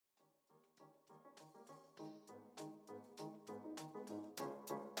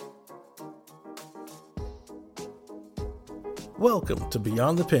Welcome to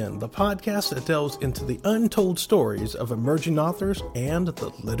Beyond the Pen, the podcast that delves into the untold stories of emerging authors and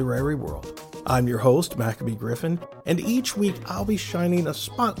the literary world. I'm your host, Maccabee Griffin, and each week I'll be shining a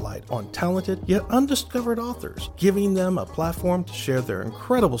spotlight on talented yet undiscovered authors, giving them a platform to share their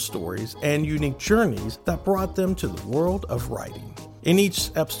incredible stories and unique journeys that brought them to the world of writing. In each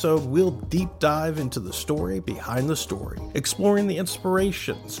episode, we'll deep dive into the story behind the story, exploring the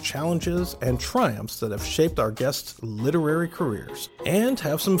inspirations, challenges, and triumphs that have shaped our guests' literary careers, and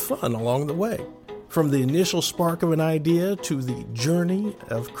have some fun along the way. From the initial spark of an idea to the journey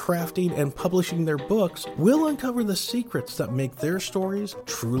of crafting and publishing their books, we'll uncover the secrets that make their stories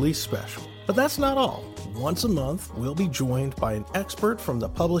truly special. But that's not all. Once a month, we'll be joined by an expert from the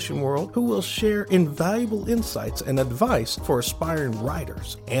publishing world who will share invaluable insights and advice for aspiring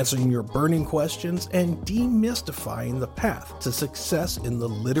writers, answering your burning questions and demystifying the path to success in the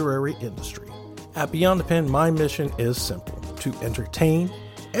literary industry. At Beyond the Pen, my mission is simple: to entertain,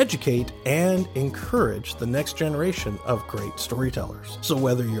 educate, and encourage the next generation of great storytellers. So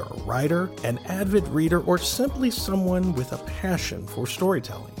whether you're a writer, an avid reader, or simply someone with a passion for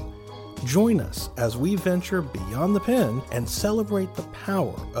storytelling, join us as we venture beyond the pen and celebrate the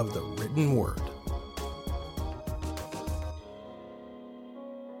power of the written word.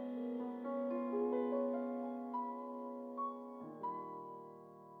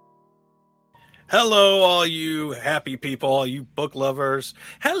 Hello, all you happy people, all you book lovers.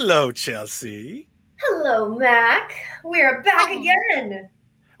 Hello, Chelsea. Hello, Mac. We're back again.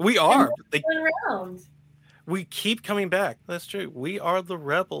 We are. Round. We keep coming back. That's true. We are the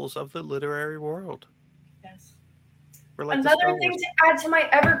rebels of the literary world. Yes. We're like another thing to add to my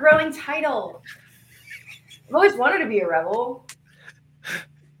ever-growing title. I've always wanted to be a rebel.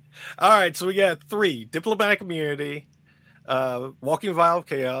 All right, so we got 3: Diplomatic Immunity, Walking Vial of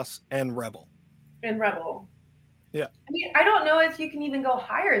Chaos, and Rebel. And Rebel. Yeah. I mean, I don't know if you can even go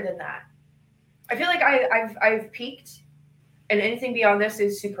higher than that. I feel like I've peaked, and anything beyond this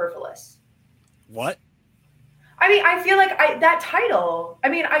is superfluous. What? I mean, I feel like that title. I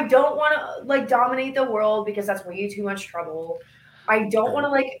mean, I don't want to dominate the world because that's way too much trouble. I don't want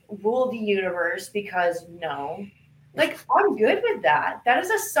to rule the universe because no. I'm good with that. That is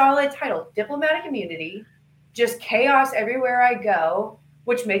a solid title. Diplomatic immunity, just chaos everywhere I go,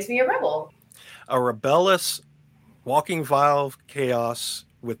 which makes me a rebel. A rebellious walking vial of chaos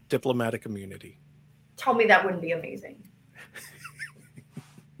with diplomatic immunity. Tell me that wouldn't be amazing.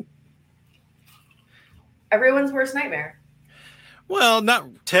 Everyone's worst nightmare. Well, not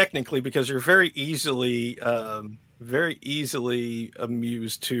technically, because you're very easily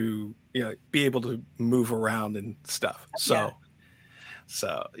amused to be able to move around and stuff. So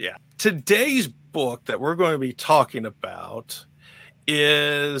yeah. Today's book that we're going to be talking about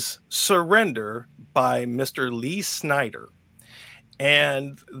is Surrender by Mr. Lee Schneider.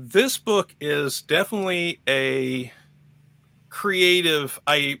 And this book is definitely a creative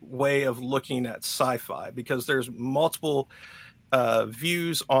way of looking at sci-fi, because there's multiple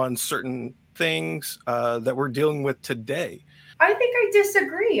views on certain things that we're dealing with today. I think I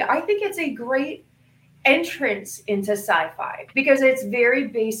disagree. I think it's a great entrance into sci-fi because it's very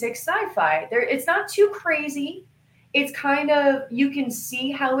basic sci-fi. It's not too crazy. It's kind of, you can see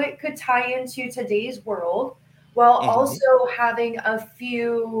how it could tie into today's world while also having a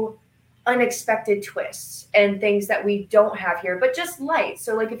few unexpected twists and things that we don't have here, but just light.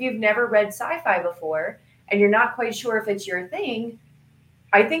 So if you've never read sci-fi before and you're not quite sure if it's your thing,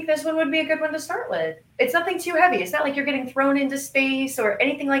 I think this one would be a good one to start with. It's nothing too heavy. It's not like you're getting thrown into space or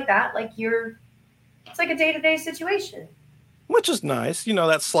anything like that. It's like a day-to-day situation. Which is nice,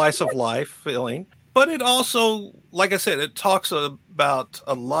 that slice of life feeling. But it also, like I said, it talks about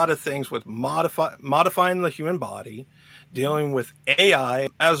a lot of things with modifying the human body, dealing with AI,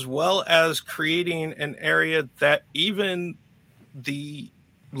 as well as creating an area that even the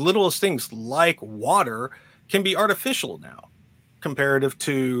littlest things like water can be artificial now, comparative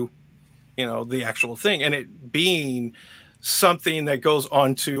to, the actual thing, and it being something that goes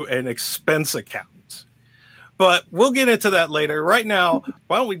onto an expense account. But we'll get into that later. Right now,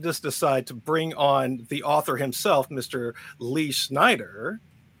 why don't we just decide to bring on the author himself, Mr. Lee Schneider.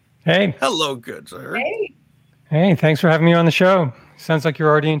 Hey. Hello, good sir. Hey. Hey, thanks for having me on the show. Sounds like you're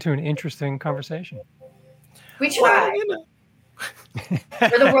already into an interesting conversation. We try.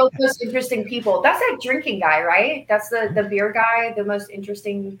 We're the world's most interesting people. That's that drinking guy, right? That's the beer guy, the most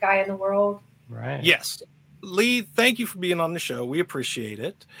interesting guy in the world. Right. Yes. Lee, thank you for being on the show. We appreciate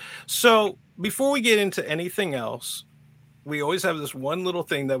it. So before we get into anything else, we always have this one little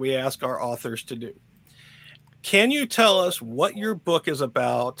thing that we ask our authors to do. Can you tell us what your book is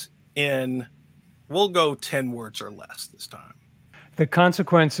about in, we'll go 10 words or less this time. the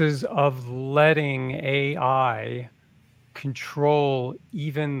consequences of letting AI control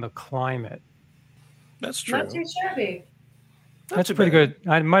even the climate. That's true. Not too shabby. That's pretty good.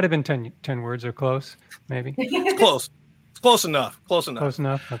 It might have been 10 words or close, maybe. It's close. It's close enough. Close enough. Close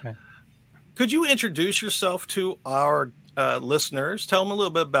enough? Okay. Could you introduce yourself to our listeners? Tell them a little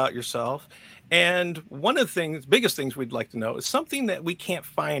bit about yourself. And one of the biggest things we'd like to know is something that we can't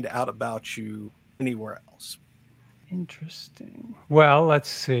find out about you anywhere else. Interesting. Well, let's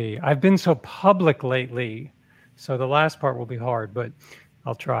see. I've been so public lately, so the last part will be hard, but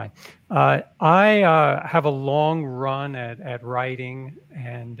I'll try. I have a long run at writing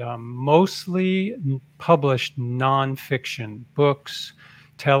and mostly published nonfiction, books,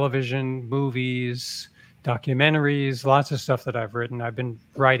 television, movies, documentaries, lots of stuff that I've written. I've been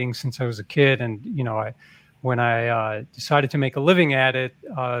writing since I was a kid, and when I decided to make a living at it,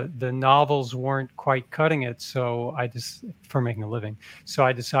 the novels weren't quite cutting it. So for making a living. So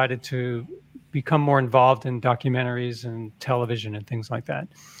I decided to become more involved in documentaries and television and things like that.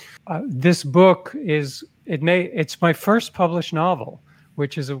 This book it's my first published novel,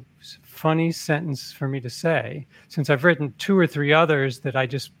 which is a funny sentence for me to say, since I've written 2 or 3 others that I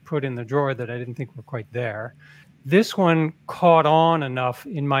just put in the drawer that I didn't think were quite there. This one caught on enough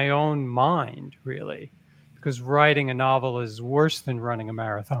in my own mind, really, because writing a novel is worse than running a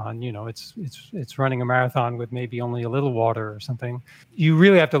marathon. It's running a marathon with maybe only a little water or something. You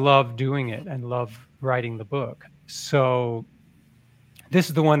really have to love doing it and love writing the book. So this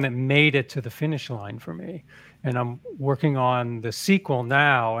is the one that made it to the finish line for me. And I'm working on the sequel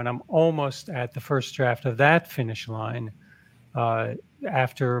now, and I'm almost at the first draft of that finish line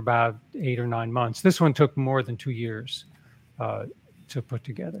after about 8 or 9 months. This one took more than 2 years to put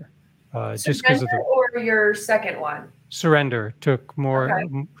together. Just because of or your second one? Surrender took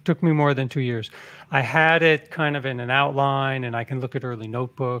me more than 2 years. I had it kind of in an outline, and I can look at early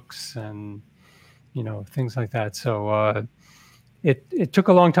notebooks and things like that. So it took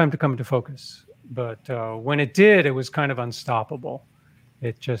a long time to come into focus, but when it did, it was kind of unstoppable.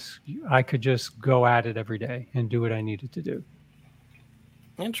 I could just go at it every day and do what I needed to do.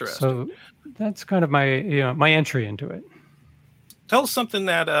 Interesting. So that's kind of my entry into it. Tell us something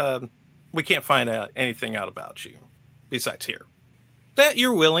that we can't find anything out about you besides here that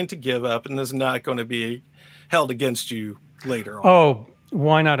you're willing to give up and is not going to be held against you later on. Oh,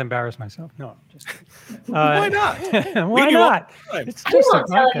 why not embarrass myself? No, just why not? Why not? It's just a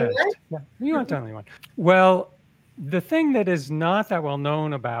podcast. Yeah, you won't tell anyone. Well, the thing that is not that well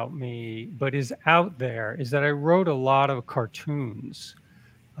known about me, but is out there, is that I wrote a lot of cartoons.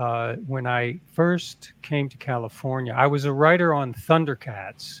 When I first came to California, I was a writer on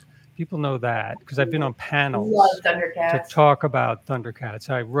Thundercats. People know that because I've been on panels to talk about Thundercats.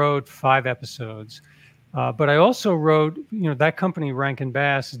 I wrote 5 episodes, but I also wrote, that company, Rankin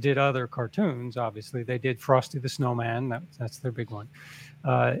Bass, did other cartoons. Obviously, they did Frosty the Snowman. That's their big one.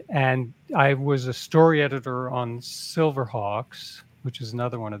 And I was a story editor on Silverhawks, which is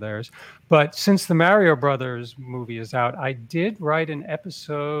another one of theirs. But since the Mario Brothers movie is out, I did write an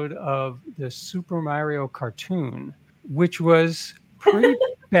episode of the Super Mario cartoon, which was pretty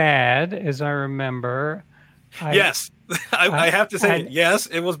bad, as I remember. Yes, I have to say, yes,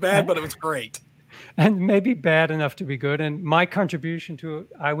 it was bad, but it was great. And maybe bad enough to be good. And my contribution to it,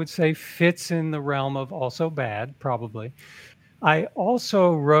 I would say, fits in the realm of also bad, probably. I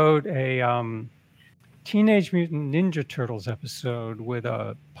also wrote a Teenage Mutant Ninja Turtles episode with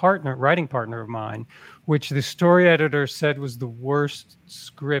a writing partner of mine, which the story editor said was the worst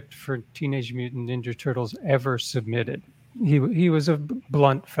script for Teenage Mutant Ninja Turtles ever submitted. He was a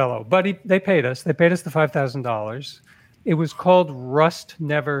blunt fellow, but they paid us. They paid us the $5,000. It was called Rust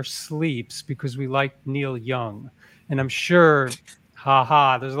Never Sleeps because we liked Neil Young. And I'm sure,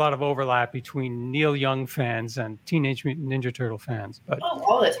 there's a lot of overlap between Neil Young fans and Teenage Mutant Ninja Turtle fans. But,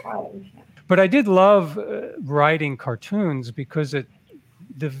 all the time. But I did love writing cartoons because it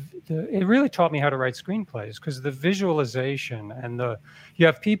really taught me how to write screenplays, because the visualization and you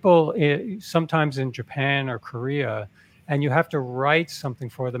have people sometimes in Japan or Korea, and you have to write something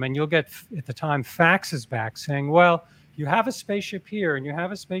for them, and you'll get at the time faxes back saying, well, you have a spaceship here and you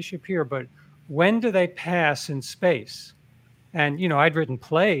have a spaceship here, but when do they pass in space? And, I'd written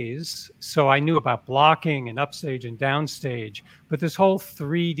plays, so I knew about blocking and upstage and downstage. But this whole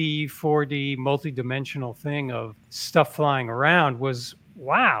 3D, 4D, multidimensional thing of stuff flying around was,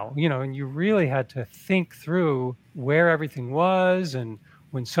 wow, and you really had to think through where everything was. And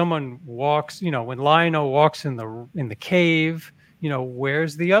when someone walks, when Lionel walks in the cave,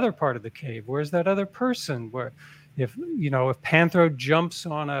 where's the other part of the cave? Where's that other person? If Panthro jumps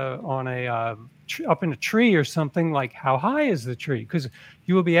on a up in a tree or something, like how high is the tree? Because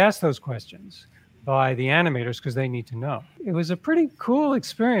you will be asked those questions by the animators because they need to know. It was a pretty cool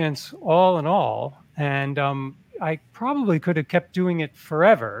experience all in all. And I probably could have kept doing it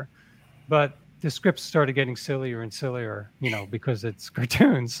forever, but the scripts started getting sillier and sillier, because it's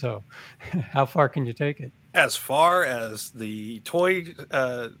cartoons. So how far can you take it? As far as the toy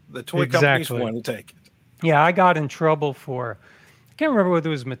companies Exactly. want to take it. Yeah, I got in trouble for, I can't remember whether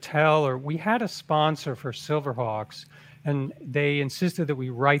it was Mattel or we had a sponsor for Silverhawks, and they insisted that we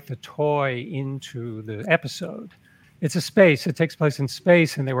write the toy into the episode. It's a space, it takes place in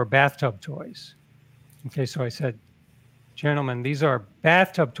space, and they were bathtub toys. Okay, so I said, gentlemen, these are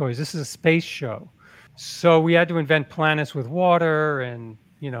bathtub toys. This is a space show. So we had to invent planets with water and,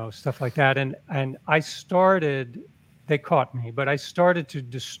 stuff like that. And I started, they caught me, but I started to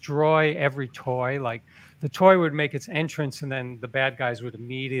destroy every toy. Like the toy would make its entrance and then the bad guys would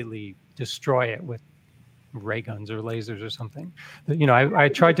immediately destroy it with ray guns or lasers or something. I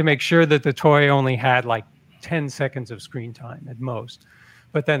tried to make sure that the toy only had like 10 seconds of screen time at most.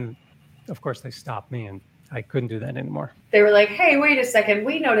 But then, of course, they stopped me and I couldn't do that anymore. They were like, hey, wait a second.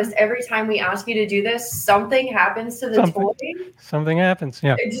 We noticed every time we ask you to do this, something happens to the toy. Something happens,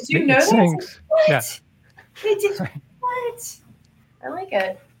 yeah. Did you know that? What? Yeah. They did what? I like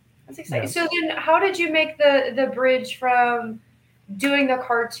it. That's exciting. Yeah. So then how did you make the bridge from doing the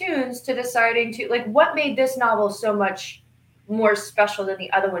cartoons to deciding to, what made this novel so much more special than the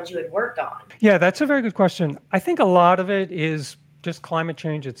other ones you had worked on? Yeah, that's a very good question. I think a lot of it is just climate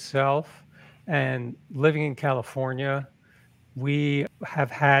change itself. And living in California, we have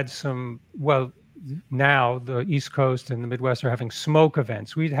had now the East Coast and the Midwest are having smoke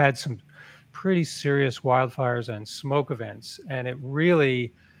events. We'd had some pretty serious wildfires and smoke events. And it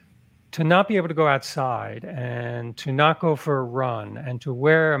really, to not be able to go outside and to not go for a run and to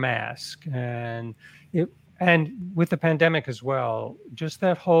wear a mask and with the pandemic as well, just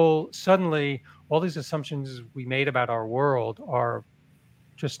that whole, suddenly all these assumptions we made about our world are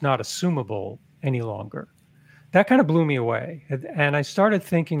just not assumable any longer. That kind of blew me away. And I started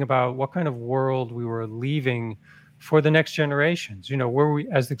thinking about what kind of world we were leaving for the next generations. Were we,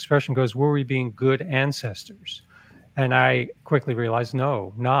 as the expression goes, were we being good ancestors? And I quickly realized,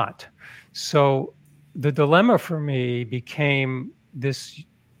 no, not. So the dilemma for me became this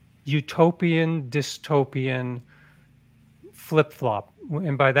utopian, dystopian flip-flop.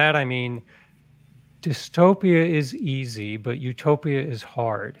 And by that, I mean, dystopia is easy, but utopia is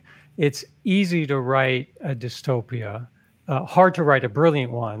hard. It's easy to write a dystopia, hard to write a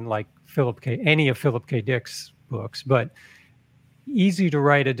brilliant one like any of Philip K. Dick's books, but easy to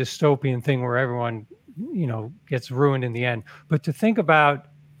write a dystopian thing where everyone, gets ruined in the end. But to think about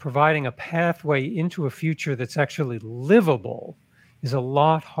providing a pathway into a future that's actually livable is a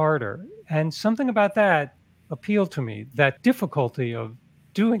lot harder. And something about that appealed to me, that difficulty of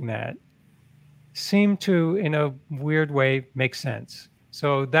doing that seemed to, in a weird way, make sense.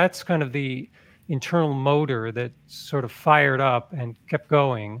 So that's kind of the internal motor that sort of fired up and kept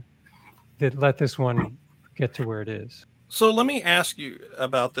going that let this one get to where it is. So let me ask you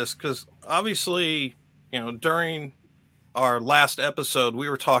about this, because obviously, during our last episode, we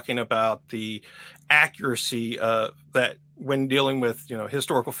were talking about the accuracy that when dealing with,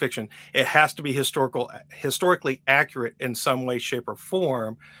 historical fiction, it has to be historically accurate in some way, shape, or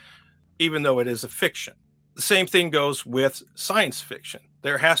form, even though it is a fiction. The same thing goes with science fiction.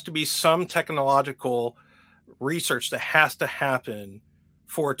 There has to be some technological research that has to happen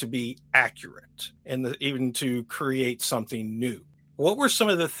for it to be accurate and even to create something new. What were some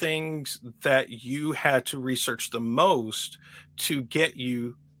of the things that you had to research the most to get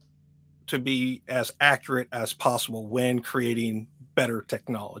you to be as accurate as possible when creating better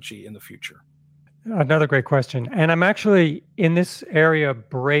technology in the future? Another great question. And I'm actually in this area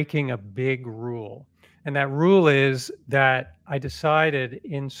breaking a big rule. And that rule is that I decided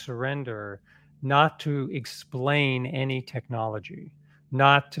in Surrender not to explain any technology,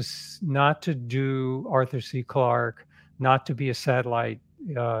 not to do Arthur C. Clarke, not to be a satellite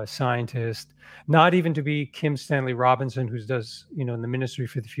scientist, not even to be Kim Stanley Robinson, who does, in the Ministry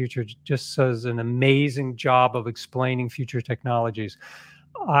for the Future, just does an amazing job of explaining future technologies.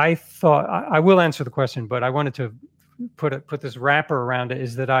 I thought, I will answer the question, but I wanted to put this wrapper around it,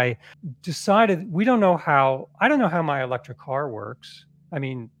 is that I decided I don't know how my electric car works. I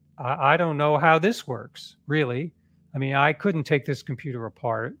mean, I don't know how this works, really. I mean, I couldn't take this computer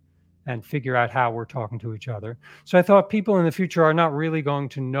apart and figure out how we're talking to each other. So I thought people in the future are not really going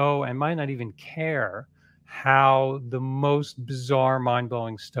to know and might not even care how the most bizarre,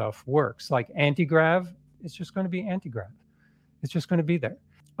 mind-blowing stuff works. Like anti-grav, it's just going to be anti-grav. It's just going to be there.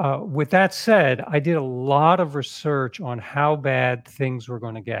 with that said, I did a lot of research on how bad things were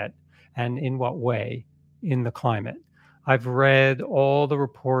going to get and in what way in the climate. I've read all the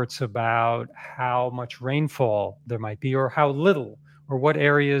reports about how much rainfall there might be, or how little, or what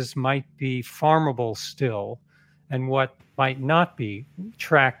areas might be farmable still, and what might not be,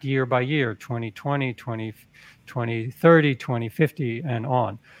 tracked year by year, 2020, 2030, 2050, and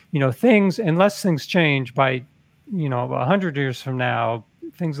on. Things, unless things change by, 100 years from now,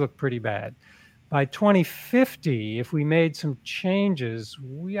 things look pretty bad. By 2050, if we made some changes,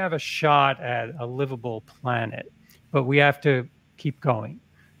 we have a shot at a livable planet, but we have to keep going.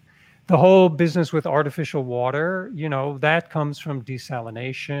 The whole business with artificial water, that comes from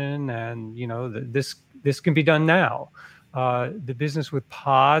desalination, and this can be done now. The business with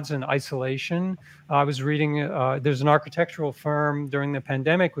pods and isolation. I was reading, there's an architectural firm during the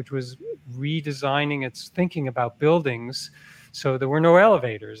pandemic which was redesigning its thinking about buildings. So there were no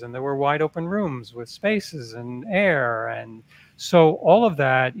elevators, and there were wide open rooms with spaces and air. And so all of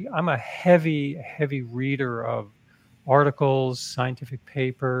that, I'm a heavy, heavy reader of articles, scientific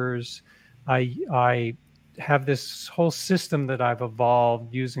papers. I have this whole system that I've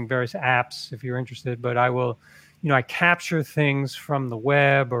evolved using various apps, if you're interested, but I capture things from the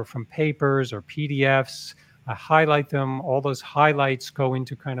web or from papers or PDFs. I highlight them. All those highlights go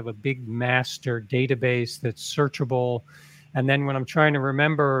into kind of a big master database that's searchable. And then when I'm trying to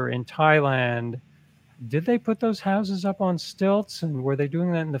remember in Thailand, did they put those houses up on stilts? And were they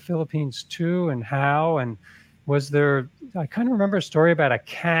doing that in the Philippines too? And how? And I kind of remember a story about a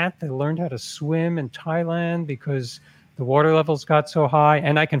cat that learned how to swim in Thailand because the water levels got so high.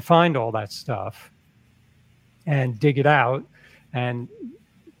 And I can find all that stuff and dig it out and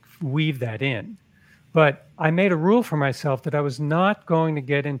weave that in. But I made a rule for myself that I was not going to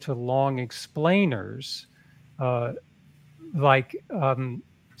get into long explainers like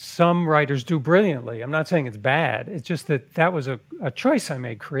some writers do brilliantly. I'm not saying it's bad. It's just that was a choice I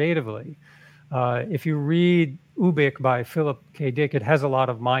made creatively. If you read Ubik by Philip K. Dick, it has a lot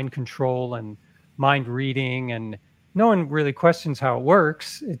of mind control and mind reading, and no one really questions how it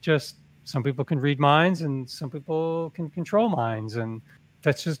works. It just, some people can read minds and some people can control minds, and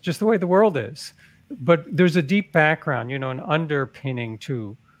that's just the way the world is. But there's a deep background, an underpinning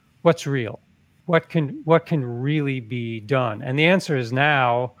to what's real. What can really be done? And the answer is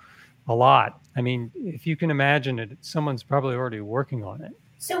now a lot. I mean, if you can imagine it, someone's probably already working on it.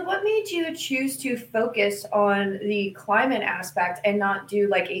 So what made you choose to focus on the climate aspect and not do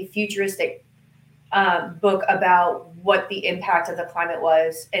like a futuristic book about what the impact of the climate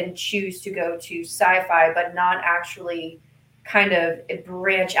was, and choose to go to sci-fi, but not actually kind of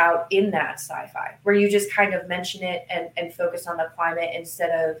branch out in that sci-fi, where you just kind of mention it and focus on the climate instead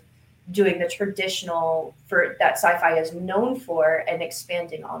of doing the traditional for that sci-fi is known for and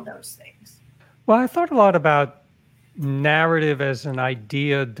expanding on those things? Well, I thought a lot about narrative as an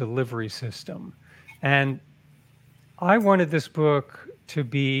idea delivery system. And I wanted this book to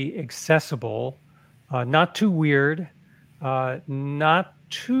be accessible, not too weird, not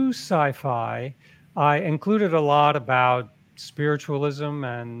too sci-fi. I included a lot about spiritualism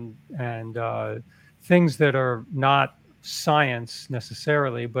and things that are not science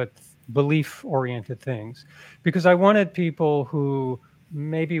necessarily, but belief-oriented things, because I wanted people who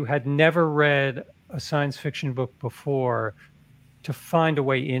maybe had never read a science fiction book before to find a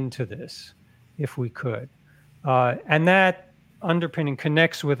way into this, if we could. And that underpinning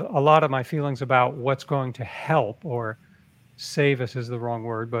connects with a lot of my feelings about what's going to help, or save us is the wrong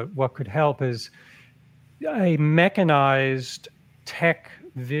word, but what could help is a mechanized tech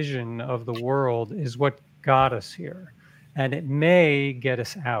vision of the world is what got us here. And it may get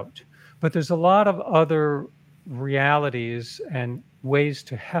us out. But there's a lot of other realities and ways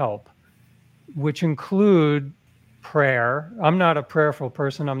to help, which include prayer. I'm not a prayerful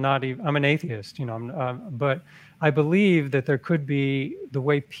person. I'm an atheist, but I believe that there could be, the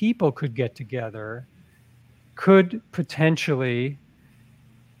way people could get together could potentially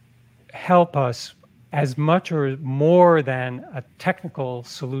help us as much or more than a technical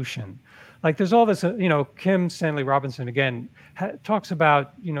solution. Like there's all this, Kim Stanley Robinson, again, talks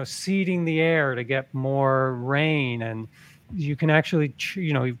about, seeding the air to get more rain. And you can actually,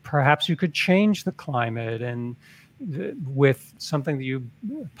 perhaps you could change the climate and with something that you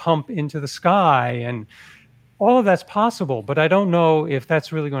pump into the sky. And all of that's possible, but I don't know if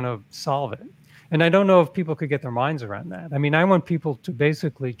that's really going to solve it. And I don't know if people could get their minds around that. I mean, I want people to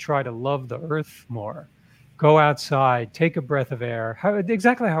basically try to love the earth more. Go outside, take a breath of air.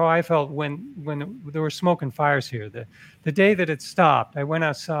 Exactly how I felt when there were smoke and fires here. The day that it stopped, I went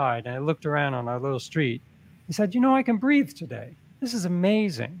outside and I looked around on our little street. I said, I can breathe today. this is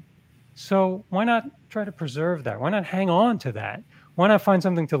amazing. So why not try to preserve that? Why not hang on to that? Why not find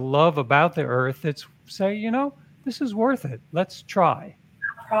something to love about the earth that's say, this is worth it. Let's try.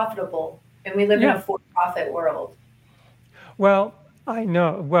 Profitable. And we live in a Yeah. for-profit world. Well, I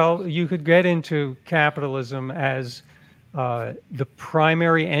know. Well, you could get into capitalism as the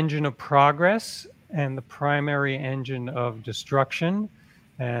primary engine of progress and the primary engine of destruction.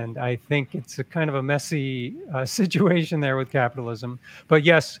 And I think it's a kind of a messy situation there with capitalism. But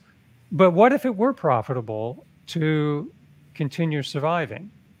yes, but what if it were profitable to continue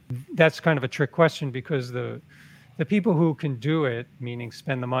surviving? That's kind of a trick question because the people who can do it, meaning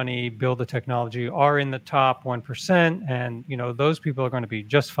spend the money, build the technology, are in the top 1%. And, those people are going to be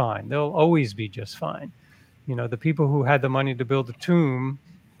just fine. They'll always be just fine. The people who had the money to build a tomb,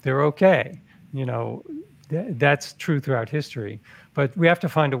 they're okay. That's true throughout history. But we have to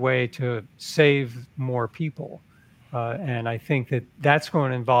find a way to save more people. And I think that that's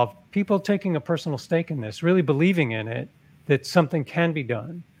going to involve people taking a personal stake in this, really believing in it, that something can be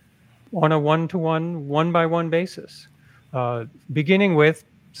done on a one-to-one, one-by-one basis, beginning with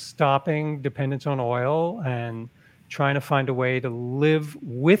stopping dependence on oil and trying to find a way to live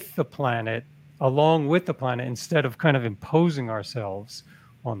with the planet, along with the planet, instead of kind of imposing ourselves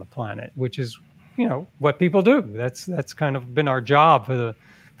on the planet, which is, what people do. That's kind of been our job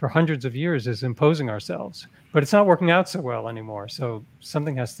for hundreds of years, is imposing ourselves. But it's not working out so well anymore. So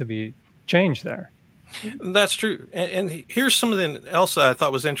something has to be changed there. That's true. And here's something else that I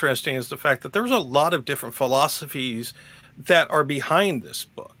thought was interesting is the fact that there was a lot of different philosophies that are behind this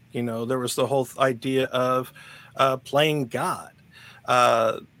book. There was the whole idea of playing God,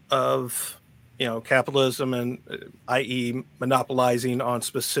 of capitalism and i.e. monopolizing on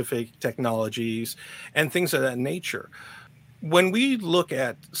specific technologies and things of that nature. When we look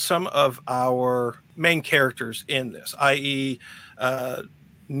at some of our main characters in this, i.e.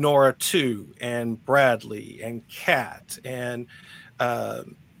 Nora 2 and Bradley and Kat and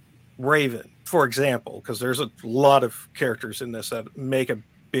Raven, for example, because there's a lot of characters in this that make a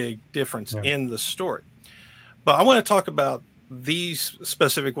big difference in the story. But I want to talk about these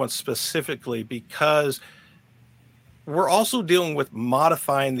specific ones specifically because we're also dealing with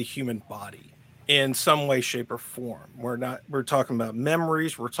modifying the human body in some way, shape, or form. We're talking about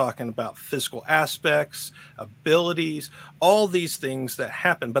memories, we're talking about physical aspects, abilities, all these things that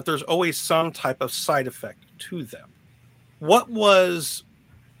happen, but there's always some type of side effect to them. What was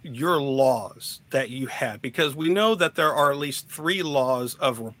your laws that you had? Because we know that there are at least 3 laws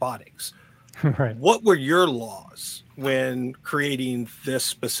of robotics. Right. What were your laws when creating this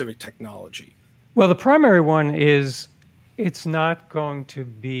specific technology? Well, the primary one is it's not going to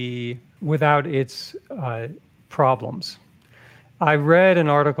be without its problems. I read an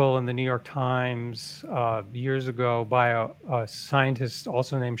article in the New York Times years ago by a scientist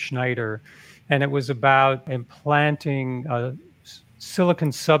also named Schneider, and it was about implanting silicon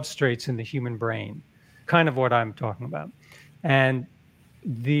substrates in the human brain, kind of what I'm talking about. And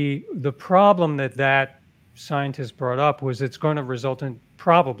the problem that scientist brought up was it's going to result in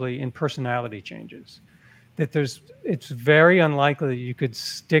probably in personality changes. That it's very unlikely that you could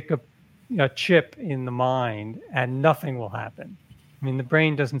stick a chip in the mind and nothing will happen. I mean, the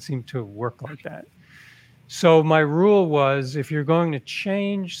brain doesn't seem to work like that. So my rule was, if you're going to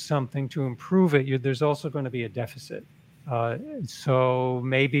change something to improve it, there's also going to be a deficit. So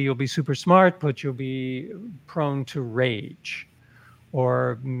maybe you'll be super smart, but you'll be prone to rage.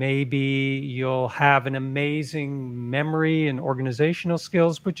 Or maybe you'll have an amazing memory and organizational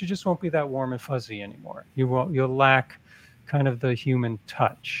skills, but you just won't be that warm and fuzzy anymore. You'll lack kind of the human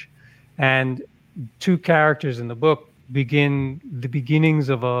touch. And 2 characters in the book begin the beginnings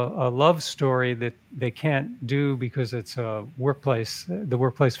of a love story that they can't do because it's a workplace. The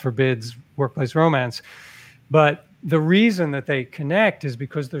workplace forbids workplace romance. But the reason that they connect is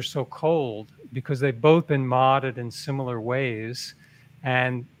because they're so cold, because they've both been modded in similar ways.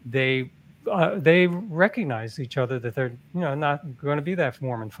 And they recognize each other that they're not going to be that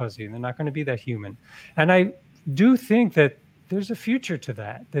warm and fuzzy, and they're not going to be that human. And I do think that there's a future to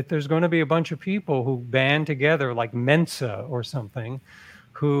that there's going to be a bunch of people who band together like Mensa or something,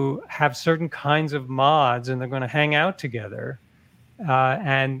 who have certain kinds of mods, and they're going to hang out together.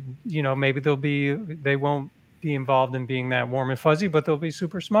 And maybe they won't be involved in being that warm and fuzzy, but they'll be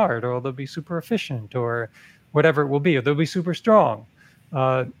super smart, or they'll be super efficient, or whatever it will be, or they'll be super strong.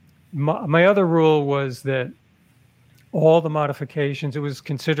 My other rule was that all the modifications, it was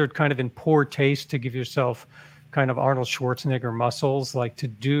considered kind of in poor taste to give yourself kind of Arnold Schwarzenegger muscles, like to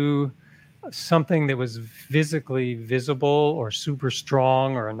do something that was physically visible or super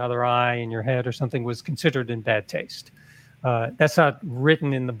strong, or another eye in your head or something, was considered in bad taste. That's not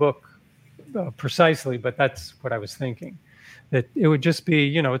written in the book precisely, but that's what I was thinking. That it would just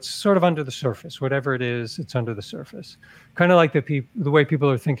be, it's sort of under the surface. Whatever it is, it's under the surface. Kind of like the way people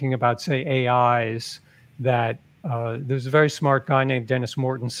are thinking about, say, AIs. That there's a very smart guy named Dennis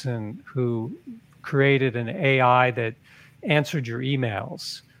Mortensen who created an AI that answered your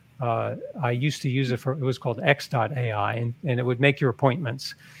emails. I used to use it was called X.AI, and it would make your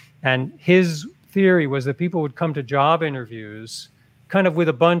appointments. And his theory was that people would come to job interviews kind of with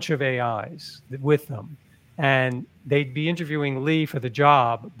a bunch of AIs with them. And they'd be interviewing Lee for the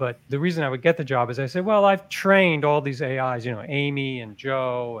job. But the reason I would get the job is I said, well, I've trained all these AIs, Amy and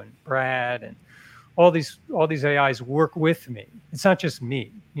Joe and Brad and all these AIs work with me. It's not just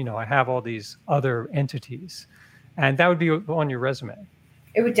me. I have all these other entities. And that would be on your resume.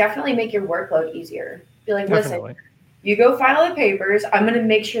 It would definitely make your workload easier. Be like, Definitely. Listen, you go file the papers. I'm going to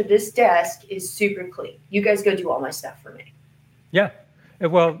make sure this desk is super clean. You guys go do all my stuff for me. Yeah.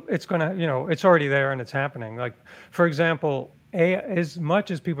 Well, it's going to, it's already there and it's happening. Like, for example, as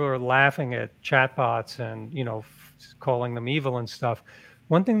much as people are laughing at chatbots and, calling them evil and stuff,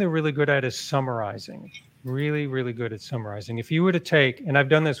 one thing they're really good at is summarizing. Really, really good at summarizing. If you were to take, and I've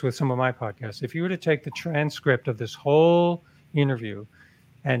done this with some of my podcasts, if you were to take the transcript of this whole interview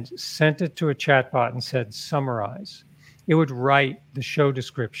and sent it to a chatbot and said, summarize, it would write the show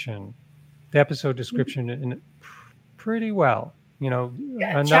description, the episode description in pretty well.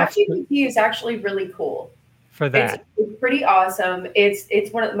 ChatGPT is actually really cool for that. It's pretty awesome.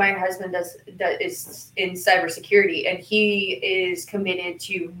 It's one of my husband is in cybersecurity, and he is committed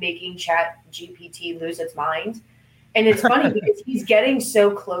to making ChatGPT lose its mind. And it's funny because he's getting so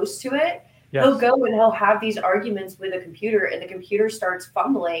close to it. Yes. He'll go and he'll have these arguments with a computer, and the computer starts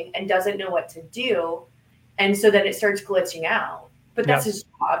fumbling and doesn't know what to do, and so then it starts glitching out. But that's his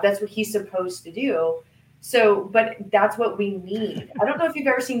job. That's what he's supposed to do. So, but that's what we need. I don't know if you've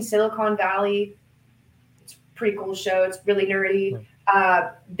ever seen Silicon Valley. It's a pretty cool show. It's really nerdy.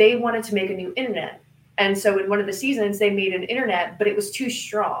 They wanted to make a new internet. And so in one of the seasons, they made an internet, but it was too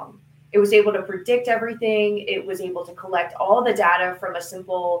strong. It was able to predict everything. It was able to collect all the data from a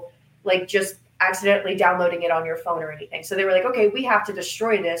simple, like just accidentally downloading it on your phone or anything. So they were like, okay, we have to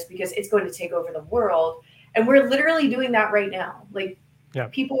destroy this because it's going to take over the world. And we're literally doing that right now. Like,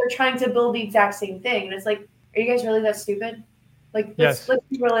 people are trying to build the exact same thing. And it's like, are you guys really that stupid? Like, let's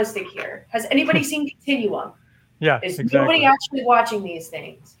be realistic here. Has anybody seen Continuum? Yeah, Is exactly. nobody actually watching these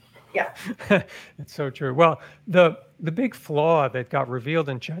things? Yeah. It's so true. Well, the big flaw that got revealed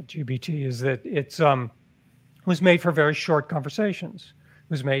in ChatGPT is that it's was made for very short conversations. It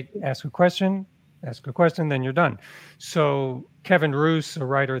was made, ask a question, then you're done. So Kevin Roose, a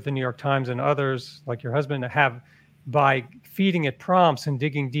writer at the New York Times, and others like your husband have, by feeding it prompts and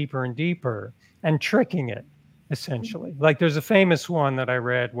digging deeper and deeper and tricking it, essentially. Like there's a famous one that I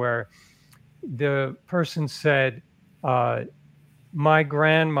read where the person said, my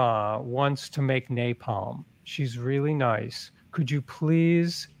grandma wants to make napalm. She's really nice. Could you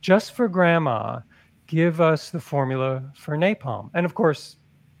please, just for grandma, give us the formula for napalm? And of course,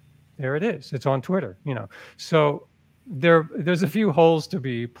 there it is. It's on Twitter, So there's a few holes to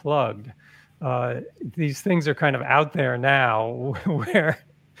be plugged. These things are kind of out there now where,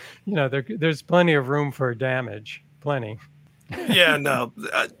 there's plenty of room for damage. Plenty. Yeah, no,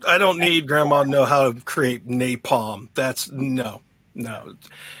 I don't need grandma to know how to create napalm. That's no.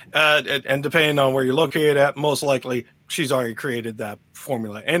 And depending on where you're located at, most likely she's already created that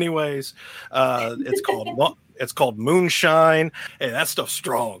formula anyways. It's called moonshine. Hey, that stuff's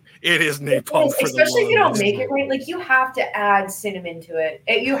strong. It is napalm. Especially if you don't make it right. Like you have to add cinnamon to it.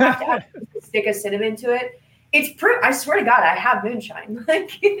 You have to add a stick of cinnamon to it. I swear to God, I have moonshine.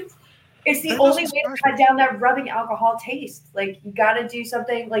 Like it's the only way to cut down that rubbing alcohol taste. Like you got to do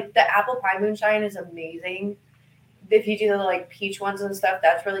something. Like the apple pie moonshine is amazing. If you do the like peach ones and stuff,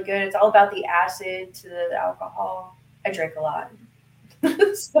 that's really good. It's all about the acid to the alcohol. I drink a lot.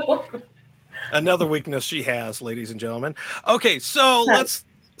 So. Another weakness she has, ladies and gentlemen. Okay, so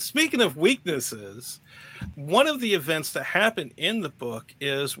speaking of weaknesses, one of the events that happen in the book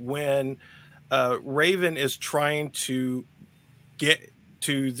is when Raven is trying to get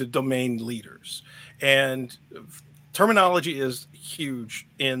to the domain leaders. And terminology is huge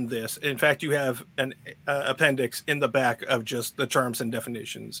in this. In fact, you have an appendix in the back of just the terms and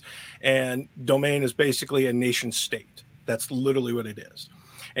definitions. And domain is basically a nation state. That's literally what it is.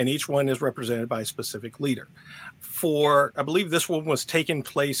 And each one is represented by a specific leader. I believe this one was taking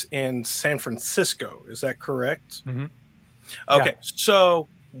place in San Francisco. Is that correct? Mm-hmm. Okay. Yeah. So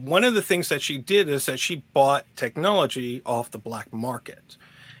one of the things that she did is that she bought technology off the black market.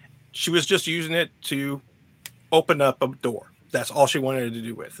 She was just using it to open up a door. That's all she wanted to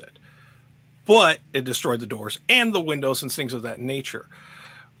do with it. But it destroyed the doors and the windows and things of that nature.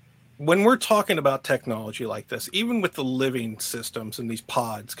 When we're talking about technology like this, even with the living systems and these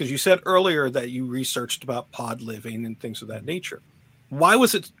pods, because you said earlier that you researched about pod living and things of that nature, why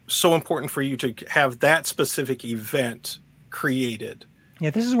was it so important for you to have that specific event created?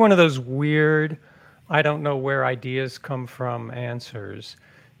 Yeah, this is one of those weird, I don't know where ideas come from answers,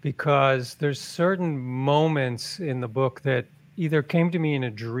 because there's certain moments in the book that either came to me in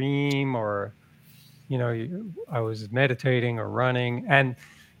a dream or, I was meditating or running. And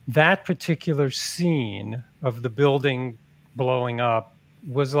that particular scene of the building blowing up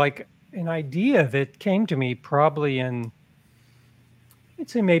was like an idea that came to me probably in, I'd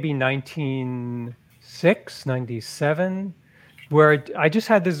say maybe 1996, 97, where I just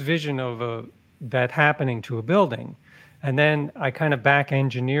had this vision of that happening to a building. And then I kind of back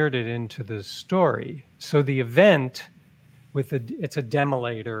engineered it into the story. So the event it's a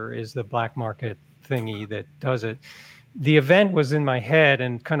demolator is the black market thingy that does it. The event was in my head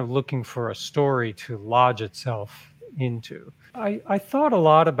and kind of looking for a story to lodge itself into. I thought a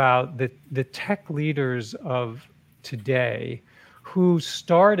lot about the tech leaders of today who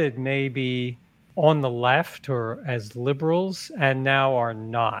started maybe on the left or as liberals and now are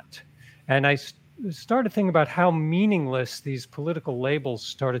not. And I started thinking about how meaningless these political labels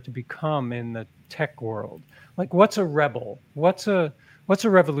started to become in the tech world. Like, what's a rebel? What's a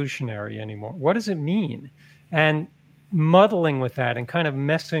revolutionary anymore? What does it mean? And muddling with that and kind of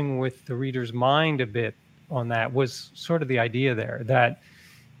messing with the reader's mind a bit on that was sort of the idea there, that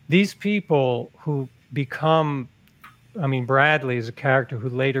these people who become, Bradley is a character who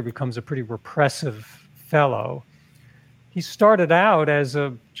later becomes a pretty repressive fellow. He started out as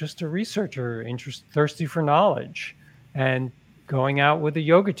just a researcher, thirsty for knowledge, and going out with a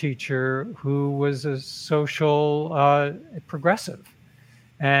yoga teacher who was a social progressive.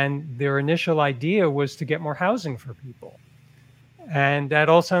 And their initial idea was to get more housing for people. And that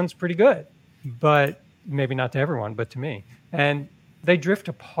all sounds pretty good, but maybe not to everyone, but to me. And they drift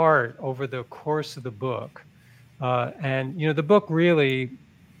apart over the course of the book. The book really,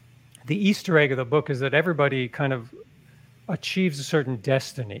 the Easter egg of the book is that everybody kind of achieves a certain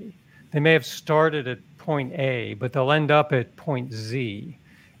destiny. They may have started at point A, but they'll end up at point Z.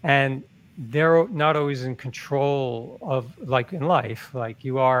 And they're not always in control of, like in life, like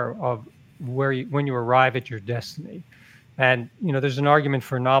you are, of when you arrive at your destiny. And there's an argument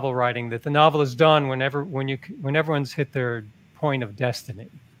for novel writing that the novel is done when everyone's hit their point of destiny.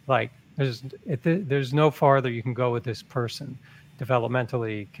 Like there's no farther you can go with this person,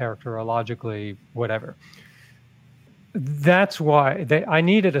 developmentally, characterologically, whatever. That's why I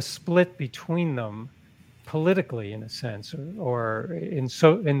needed a split between them politically, in a sense, or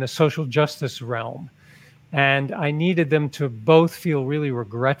in the social justice realm. And I needed them to both feel really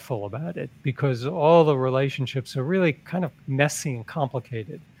regretful about it, because all the relationships are really kind of messy and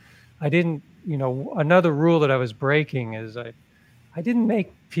complicated. I didn't, another rule that I was breaking is I didn't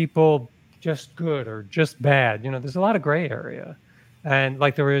make people just good or just bad. There's a lot of gray area, and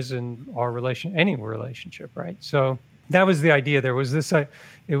like there is in any relationship, right? So that was the idea. There was this,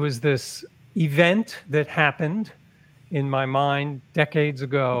 it was this event that happened in my mind decades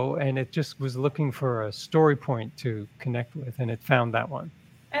ago, and it just was looking for a story point to connect with, and it found that one.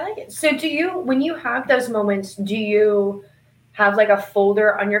 I like it. So when you have those moments, do you have like a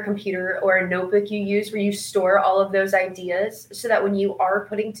folder on your computer or a notebook you use where you store all of those ideas so that when you are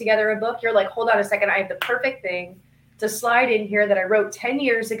putting together a book, you're like, hold on a second, I have the perfect thing to slide in here that I wrote 10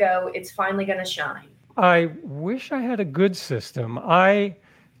 years ago. It's finally going to shine. I wish I had a good system. I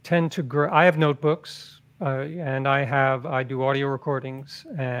tend to I have notebooks, and I do audio recordings,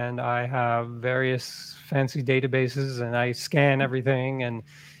 and I have various fancy databases, and I scan everything. And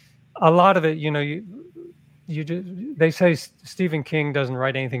a lot of it, they say Stephen King doesn't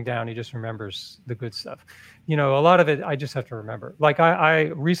write anything down. He just remembers the good stuff. A lot of it, I just have to remember. Like I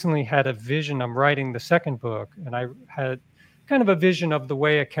recently had a vision. I'm writing the second book, and I had kind of a vision of the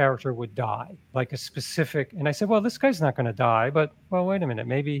way a character would die, like a specific, and I said, well, this guy's not going to die, but well, wait a minute,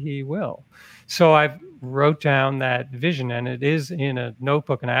 maybe he will. So I wrote down that vision, and it is in a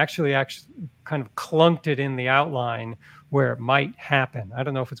notebook, and I actually kind of clunked it in the outline where it might happen. I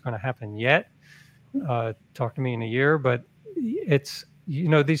don't know if it's going to happen yet. Talk to me in a year, but it's,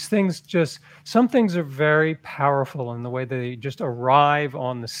 these things some things are very powerful in the way they just arrive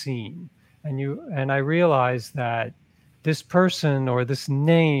on the scene. And I realized that this person or this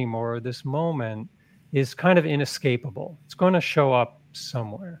name or this moment is kind of inescapable. It's going to show up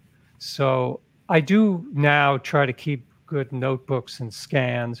somewhere. So I do now try to keep good notebooks and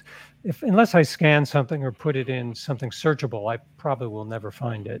scans. Unless I scan something or put it in something searchable, I probably will never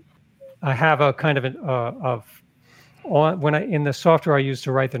find it. I have a kind of in the software I use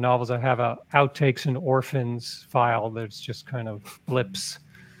to write the novels, I have a outtakes and orphans file that's just kind of blips,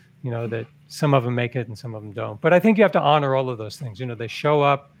 that some of them make it and some of them don't. But I think you have to honor all of those things. They show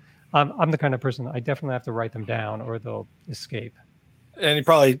up. I'm the kind of person, I definitely have to write them down or they'll escape. And you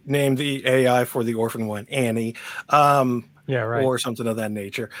probably named the AI for the orphan one Annie. Yeah, right. Or something of that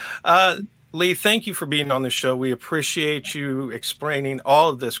nature. Lee, thank you for being on the show. We appreciate you explaining all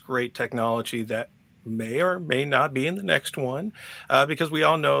of this great technology that may or may not be in the next one, because we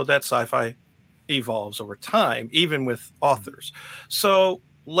all know that sci-fi evolves over time, even with authors. So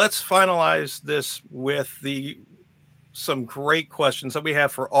let's finalize this with some great questions that we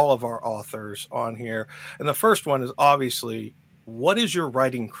have for all of our authors on here. And the first one is obviously, what is your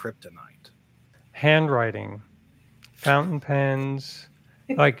writing kryptonite? Handwriting, fountain pens,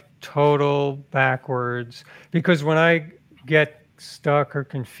 like total backwards. Because when I get stuck or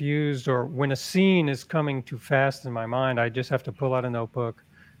confused, or when a scene is coming too fast in my mind, I just have to pull out a notebook,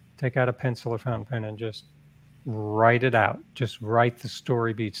 take out a pencil or fountain pen, and just write it out. Just write the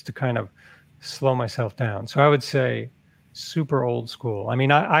story beats to kind of slow myself down. So I would say super old school. I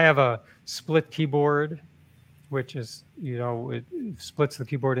mean, I have a split keyboard, which is, it splits the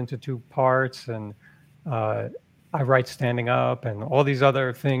keyboard into two parts, and I write standing up and all these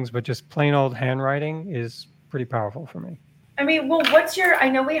other things, but just plain old handwriting is pretty powerful for me. I mean, well, I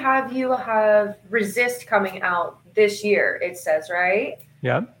know you have Resist coming out this year, it says, right?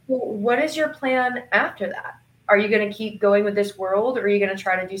 Yeah. Well, what is your plan after that? Are you going to keep going with this world, or are you going to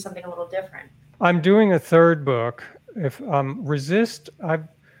try to do something a little different? I'm doing a third book. If Resist, I've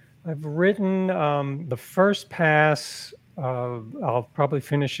written the first pass. I'll probably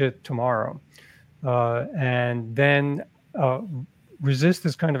finish it tomorrow. And then Resist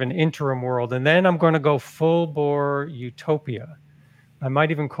is kind of an interim world. And then I'm going to go full bore utopia. I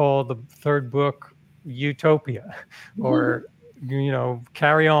might even call the third book Utopia or,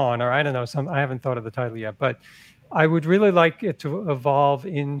 Carry On, or I don't know. I haven't thought of the title yet, but I would really like it to evolve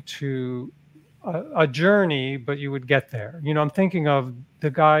into a journey, but you would get there. I'm thinking of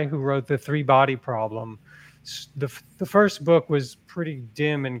the guy who wrote The Three Body Problem. The first book was pretty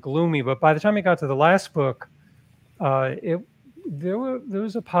dim and gloomy, but by the time he got to the last book, there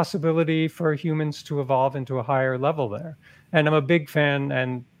was a possibility for humans to evolve into a higher level there. And I'm a big fan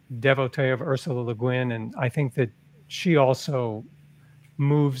and devotee of Ursula Le Guin, and I think that she also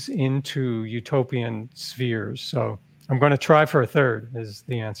moves into utopian spheres. So I'm going to try for a third is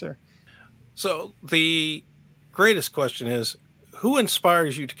the answer. So the greatest question is, who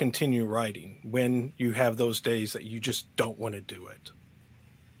inspires you to continue writing when you have those days that you just don't want to do it?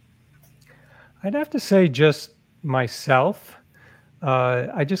 I'd have to say just myself.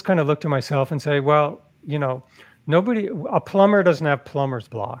 I just kind of look to myself and say, well, a plumber doesn't have plumber's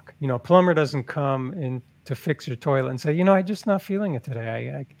block. A plumber doesn't come in to fix your toilet and say, I'm just not feeling it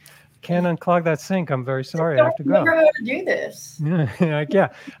today. I can't unclog that sink. I'm very sorry. I have to go. I don't remember how to do this. Yeah.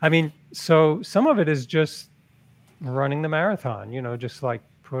 I mean, so some of it is just running the marathon, just like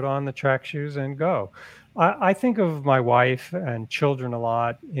put on the track shoes and go. I think of my wife and children a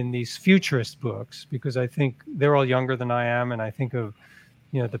lot in these futurist books because I think they're all younger than I am. And I think of,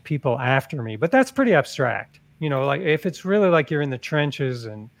 the people after me, but that's pretty abstract. Like if it's really like you're in the trenches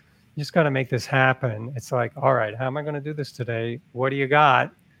and you just got to make this happen. It's like, all right, how am I going to do this today? What do you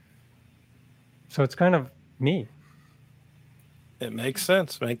got? So it's kind of me. It makes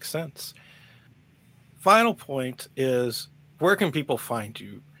sense. Final point is, where can people find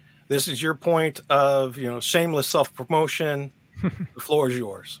you? This is your point of, shameless self-promotion. The floor is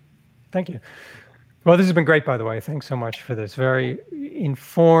yours. Thank you. Well, this has been great, by the way. Thanks so much for this. Very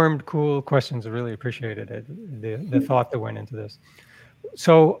informed, cool questions. I really appreciated it. The thought that went into this.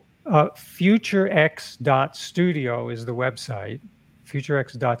 So futurex.studio is the website.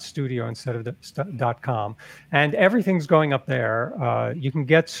 futurex.studio instead of .com. And everything's going up there. You can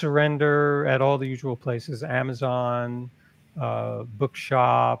get Surrender at all the usual places, Amazon,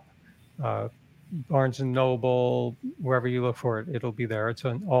 Bookshop, Barnes and Noble, wherever you look for it, it'll be there. It's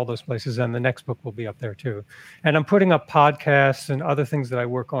on all those places. And the next book will be up there too. And I'm putting up podcasts and other things that I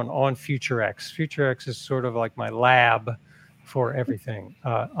work on FutureX. FutureX is sort of like my lab for everything.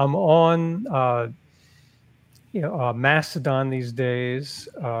 I'm on Mastodon these days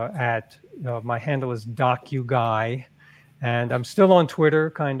at my handle is DocuGuy, and I'm still on Twitter,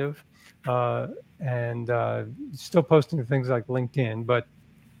 kind of, and still posting things like LinkedIn. But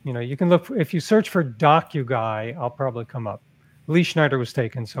you can look if you search for DocuGuy, I'll probably come up. Lee Schneider was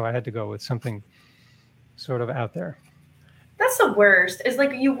taken, so I had to go with something sort of out there. That's the worst. Is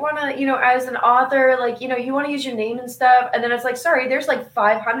like you want to, as an author, like, you want to use your name and stuff. And then it's like, sorry, there's like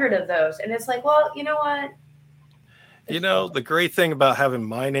 500 of those. And it's like, well, you know what? The great thing about having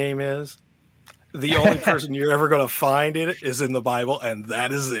my name is the only person you're ever going to find it is in the Bible, and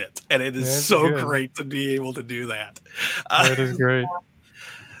that is it. And it is great to be able to do that. That is great.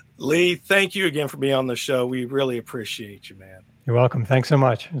 Lee, thank you again for being on the show. We really appreciate you, man. You're welcome. Thanks so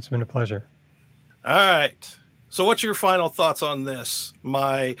much. It's been a pleasure. All right. So what's your final thoughts on this?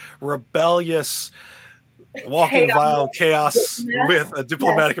 My rebellious walking vile chaos with a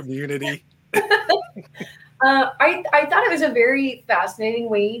diplomatic immunity. I thought it was a very fascinating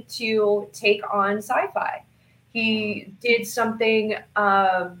way to take on sci-fi. He did something,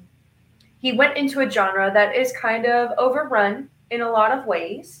 he went into a genre that is kind of overrun in a lot of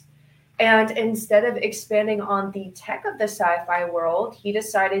ways. And instead of expanding on the tech of the sci-fi world, he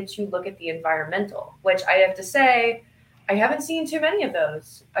decided to look at the environmental, which I have to say, I haven't seen too many of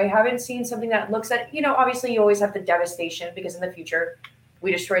those. I haven't seen something that looks at, obviously you always have the devastation because in the future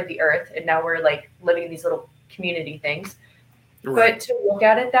we destroyed the earth and now we're like living in these little community things. Right. But to look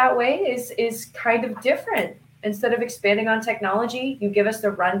at it that way is kind of different. Instead of expanding on technology, you give us the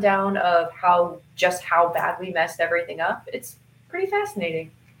rundown of how bad we messed everything up. It's pretty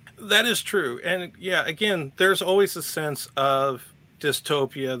fascinating. That is true. And yeah, again, there's always a sense of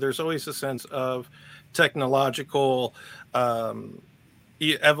dystopia. There's always a sense of technological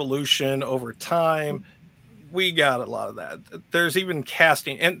evolution over time. We got a lot of that. There's even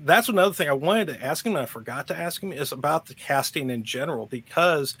casting. And that's another thing I wanted to ask him, and I forgot to ask him, is about the casting in general,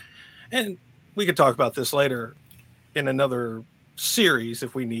 because, and we could talk about this later in another series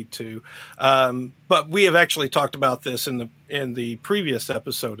if we need to. But we have actually talked about this in the previous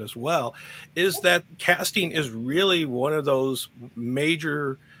episode as well, is that casting is really one of those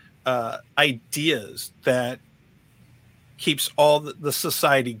major ideas that keeps all the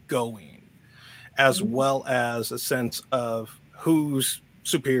society going, as well as a sense of who's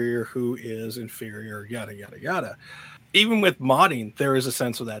superior, who is inferior, yada, yada, yada. Even with modding, there is a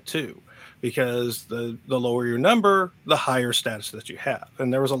sense of that too, because the lower your number, the higher status that you have.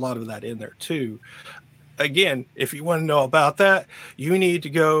 And there was a lot of that in there too. Again, if you want to know about that, you need to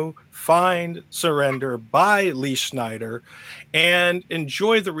go find Surrender by Lee Schneider and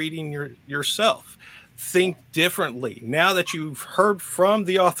enjoy the reading yourself. Think differently. Now that you've heard from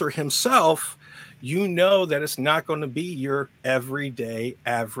the author himself, you know that it's not going to be your everyday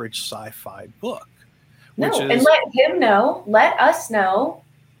average sci-fi book. And let him know, let us know.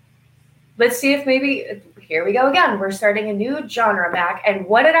 Let's see if maybe, here we go again. We're starting a new genre, Mac. And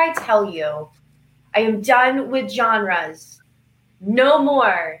what did I tell you? I am done with genres. No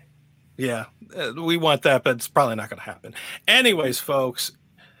more. Yeah, we want that, but it's probably not going to happen. Anyways, folks,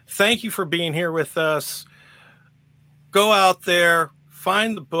 thank you for being here with us. Go out there,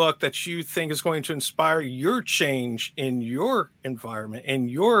 find the book that you think is going to inspire your change in your environment, in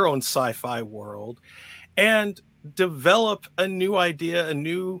your own sci-fi world, and develop a new idea, a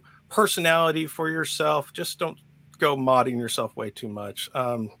new personality for yourself. Just don't go modding yourself way too much.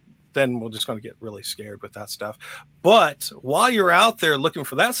 Then we're just going to get really scared with that stuff. But while you're out there looking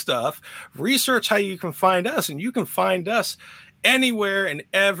for that stuff, research how you can find us. And you can find us anywhere and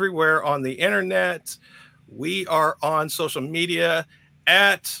everywhere on the internet. We are on social media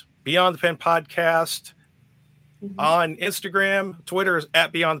at Beyond the Pen Podcast. On Instagram, Twitter is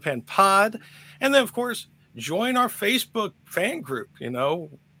at Beyond the Pen Pod. And then, of course, join our Facebook fan group.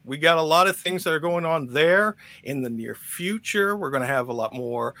 We got a lot of things that are going on there in the near future. We're going to have a lot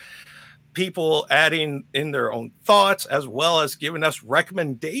more people adding in their own thoughts, as well as giving us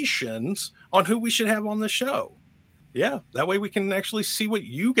recommendations on who we should have on the show. Yeah, that way we can actually see what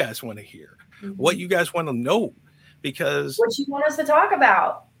you guys want to hear, what you guys want to know, because what you want us to talk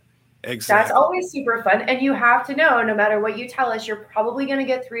about. Exactly. That's always super fun. And you have to know, no matter what you tell us, you're probably going to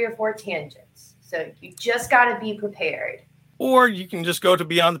get 3 or 4 tangents. So you just got to be prepared. Or you can just go to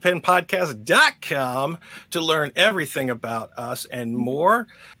beyondthepenpodcast.com to learn everything about us and more.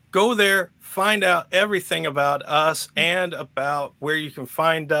 Go there, find out everything about us and about where you can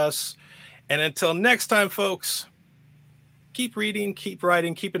find us. And until next time, folks, keep reading, keep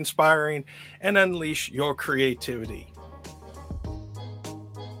writing, keep inspiring, and unleash your creativity.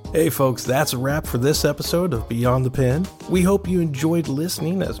 Hey folks, that's a wrap for this episode of Beyond the Pen. We hope you enjoyed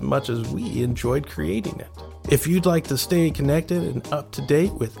listening as much as we enjoyed creating it. If you'd like to stay connected and up to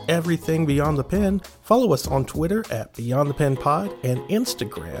date with everything Beyond the Pen, follow us on Twitter at Beyond the Pen Pod and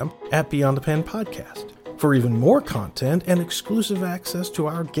Instagram at Beyond the Pen Podcast. For even more content and exclusive access to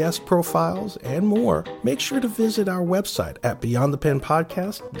our guest profiles and more, make sure to visit our website at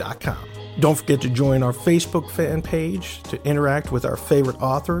beyondthepenpodcast.com. Don't forget to join our Facebook fan page to interact with our favorite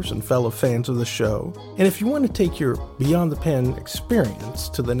authors and fellow fans of the show. And if you want to take your Beyond the Pen experience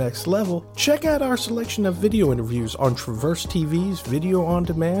to the next level, check out our selection of video interviews on Traverse TV's video on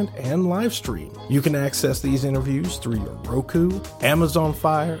demand and live stream. You can access these interviews through your Roku, Amazon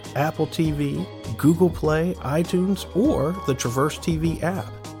Fire, Apple TV, Google Play, iTunes, or the Traverse TV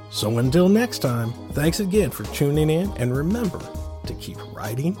app. So until next time, thanks again for tuning in, and remember to keep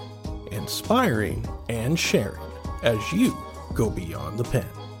writing, inspiring, and sharing as you go beyond the pen.